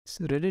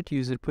Reddit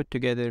user put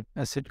together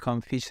a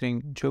sitcom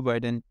featuring Joe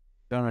Biden,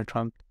 Donald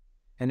Trump,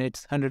 and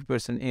it's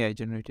 100% AI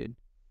generated.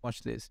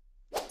 Watch this.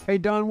 Hey,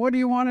 Don, what do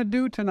you want to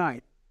do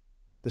tonight?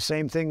 The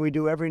same thing we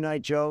do every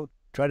night, Joe.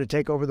 Try to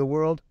take over the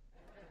world.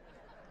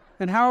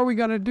 And how are we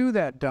going to do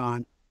that,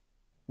 Don?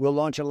 We'll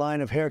launch a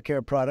line of hair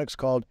care products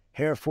called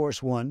Hair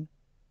Force One.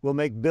 We'll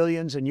make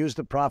billions and use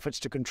the profits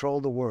to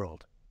control the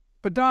world.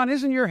 But Don,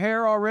 isn't your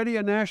hair already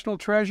a national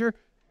treasure?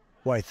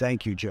 Why,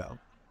 thank you, Joe.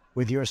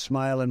 With your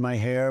smile and my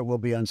hair, we'll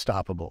be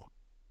unstoppable.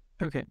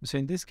 Okay, so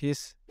in this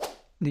case,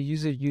 the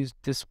user used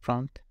this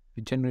prompt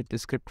to generate the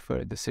script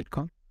for the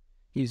sitcom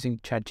using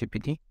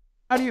ChatGPT.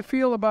 How do you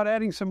feel about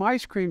adding some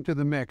ice cream to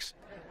the mix?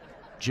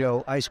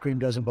 Joe, ice cream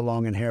doesn't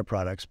belong in hair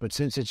products, but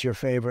since it's your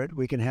favorite,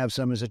 we can have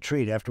some as a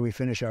treat after we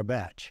finish our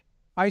batch.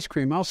 Ice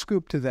cream, I'll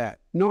scoop to that.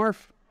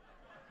 NeRF?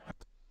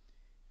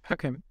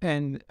 Okay,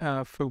 and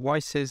for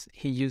voices,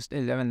 he used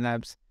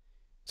ElevenLabs.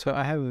 So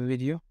I have a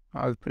video.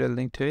 I'll put a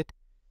link to it.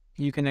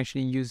 You can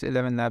actually use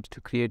ElevenLabs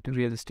to create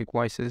realistic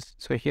voices.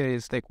 So here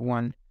is like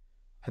one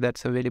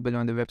that's available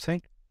on the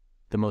website.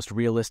 The most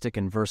realistic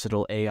and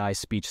versatile AI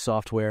speech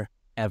software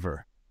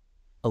ever.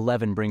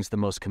 11 brings the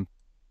most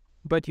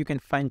but you can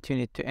fine-tune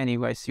it to any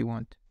voice you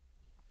want.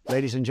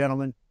 Ladies and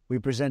gentlemen, we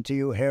present to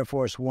you Hair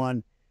Force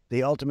One,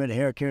 the ultimate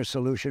hair care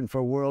solution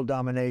for world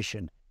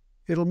domination.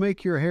 It'll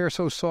make your hair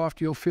so soft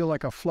you'll feel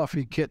like a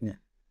fluffy kitten.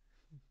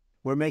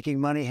 We're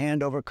making money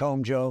hand over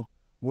comb, Joe.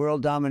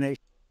 World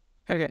domination.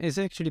 Okay, it's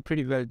actually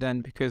pretty well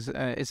done because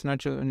it's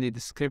not only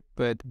the script,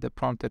 but the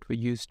prompt that we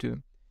used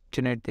to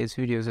generate these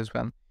videos as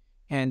well.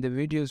 And the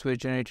videos were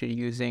generated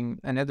using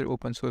another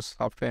open source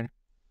software.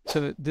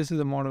 So this is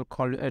a model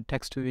called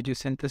text-to-video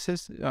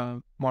synthesis,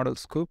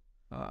 modelscope.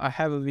 I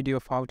have a video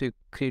of how to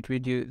create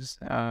videos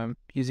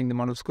using the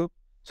modelscope,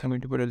 so I'm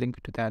going to put a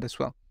link to that as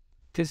well.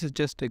 This is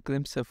just a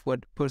glimpse of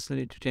what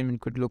personal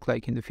entertainment could look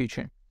like in the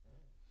future.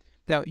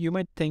 Now, you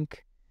might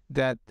think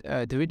that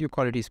the video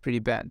quality is pretty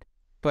bad,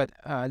 but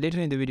later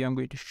in the video, I'm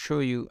going to show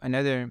you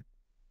another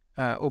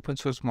open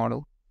source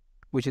model,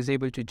 which is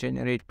able to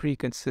generate pretty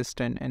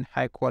consistent and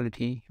high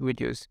quality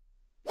videos.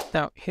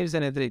 Now, here's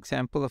another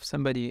example of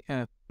somebody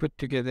put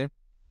together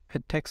a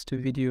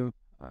text-to-video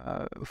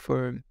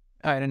for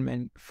Iron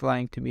Man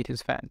flying to meet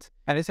his fans.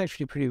 And it's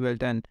actually pretty well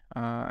done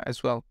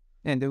as well.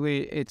 And the way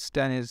it's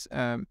done is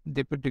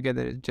they put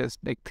together just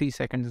like 3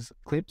 seconds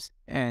clips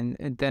and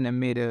then I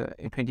made a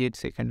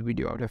 28-second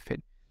video out of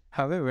it.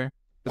 However,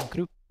 the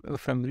group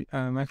from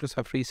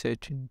Microsoft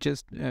Research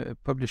just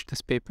published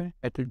this paper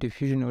titled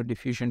Diffusion or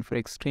Diffusion for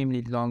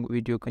Extremely Long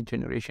Video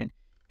Generation.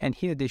 And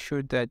here they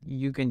showed that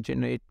you can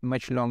generate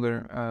much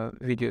longer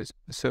videos.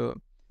 So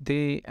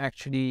they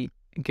actually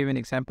gave an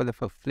example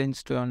of a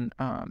Flintstone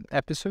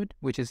episode,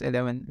 which is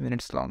 11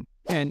 minutes long.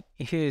 And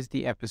here is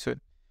the episode.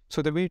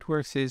 So the way it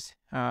works is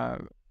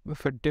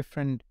for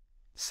different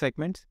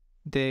segments,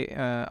 they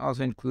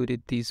also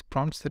included these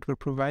prompts that were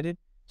provided.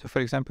 So for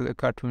example, a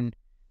cartoon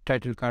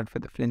title card for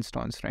the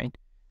Flintstones, right?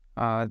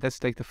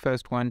 That's like the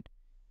first one.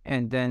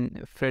 And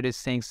then Fred is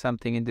saying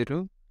something in the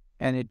room,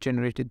 and it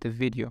generated the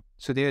video.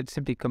 So they are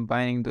simply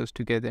combining those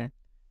together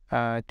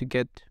to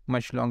get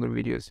much longer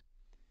videos.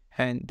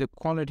 And the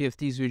quality of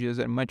these videos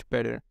are much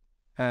better.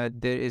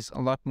 There is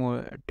a lot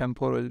more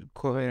temporal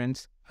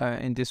coherence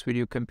in this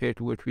video compared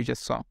to what we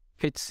just saw.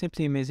 It's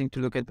simply amazing to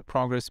look at the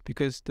progress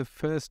because the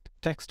first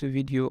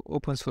text-to-video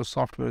open source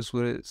software was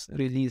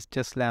released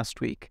just last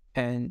week.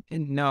 And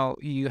now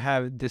you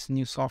have this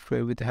new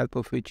software with the help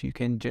of which you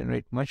can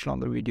generate much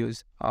longer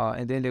videos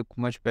and they look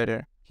much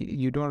better.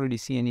 You don't really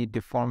see any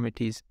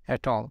deformities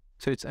at all.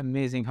 So it's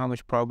amazing how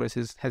much progress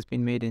has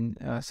been made in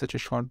such a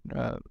short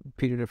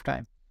period of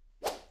time.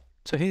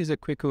 So here's a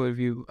quick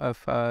overview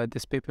of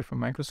this paper from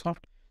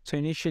Microsoft. So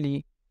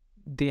initially,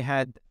 they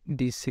had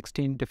these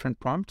 16 different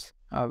prompts,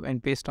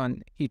 and based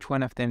on each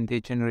one of them, they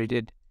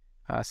generated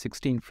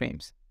 16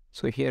 frames.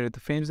 So here are the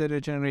frames that are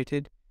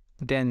generated.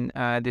 Then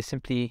they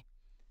simply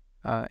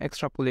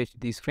extrapolated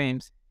these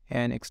frames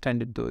and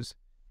extended those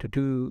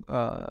to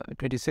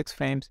 26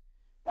 frames.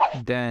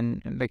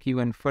 Then like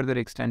even further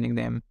extending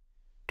them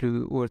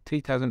to over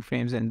 3,000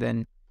 frames, and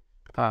then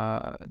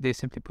they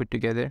simply put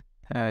together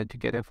to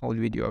get a full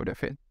video out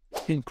of it.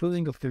 In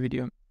closing of the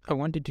video, I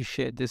wanted to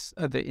share this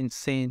other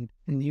insane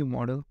new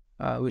model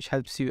which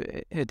helps you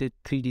edit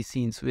 3D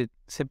scenes with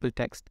simple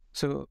text.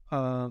 So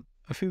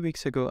a few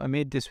weeks ago, I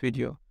made this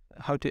video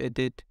how to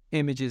edit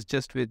images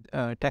just with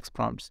text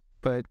prompts.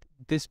 But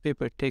this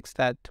paper takes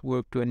that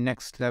work to a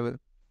next level.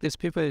 This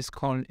paper is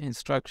called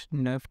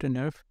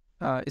Instruct-NeRF2NeRF.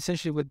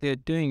 Essentially what they're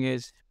doing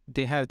is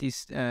they have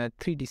these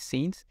 3D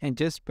scenes, and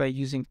just by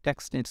using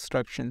text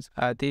instructions,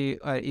 they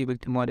are able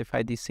to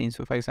modify these scenes.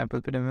 So for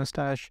example, put a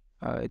mustache,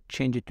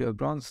 change it to a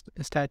bronze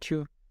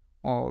statue,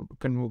 or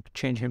can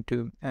change him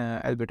to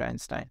Albert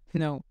Einstein.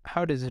 Now,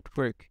 how does it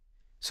work?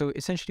 So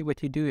essentially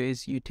what you do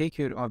is you take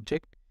your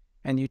object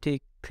and you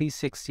take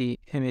 360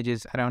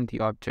 images around the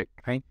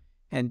object, right?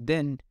 And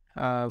then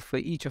for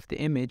each of the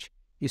image,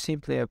 you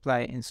simply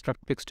apply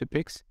Instruct Pix to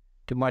Pix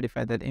to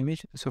modify that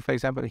image. So for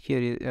example,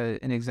 here is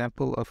an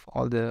example of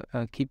all the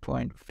key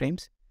point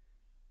frames.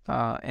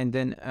 And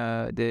then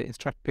the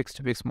instruct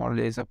pix-to-pix model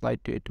is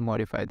applied to it to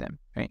modify them,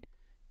 right?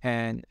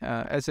 And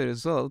as a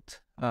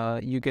result,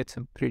 you get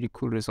some pretty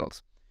cool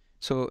results.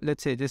 So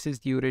let's say this is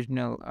the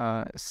original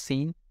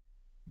scene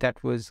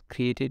that was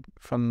created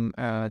from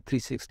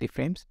 360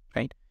 frames,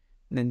 right?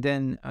 And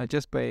then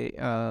just by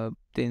the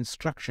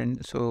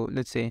instruction, so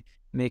let's say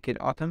make it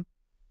autumn,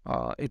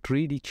 it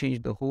really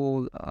changed the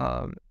whole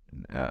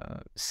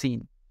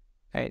scene,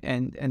 right?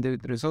 And the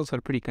results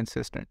are pretty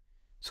consistent.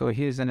 So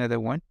here's another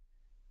one,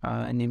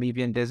 a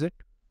Namibian desert,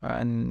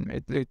 and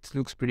it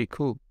looks pretty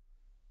cool.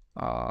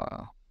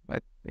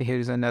 But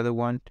here's another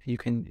one. You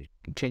can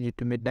change it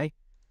to midnight,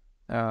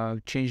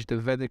 change the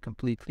weather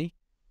completely.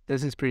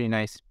 This is pretty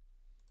nice.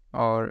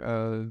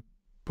 Or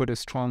put a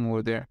storm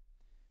over there.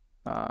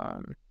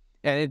 And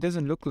it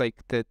doesn't look like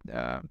that.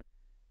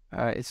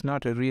 It's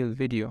not a real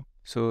video.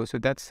 So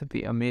that's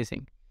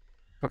amazing.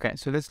 Okay,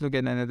 so let's look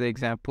at another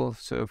example.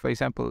 So for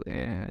example,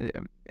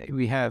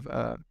 we have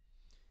a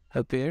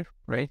bear,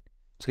 right?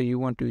 So you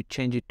want to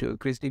change it to a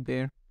grizzly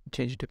bear,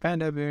 change it to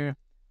panda bear,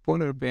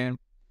 polar bear,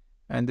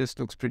 and this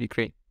looks pretty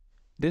great.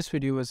 This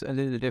video was a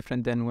little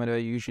different than what I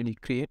usually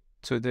create.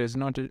 So there's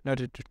not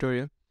a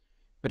tutorial,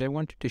 but I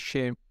wanted to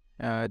share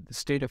the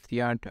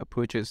state-of-the-art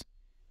approaches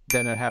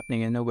that are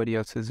happening, and nobody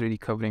else is really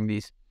covering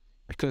these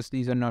because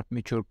these are not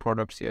mature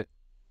products yet.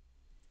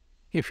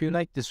 If you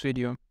like this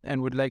video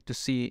and would like to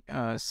see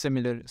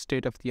similar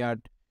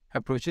state-of-the-art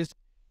approaches,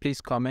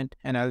 please comment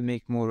and I'll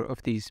make more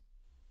of these.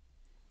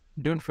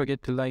 Don't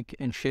forget to like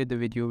and share the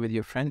video with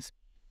your friends.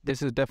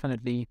 This is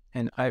definitely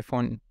an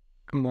iPhone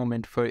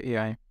moment for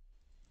AI.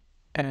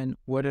 And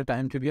what a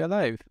time to be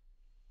alive.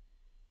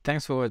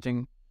 Thanks for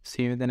watching.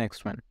 See you in the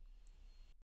next one.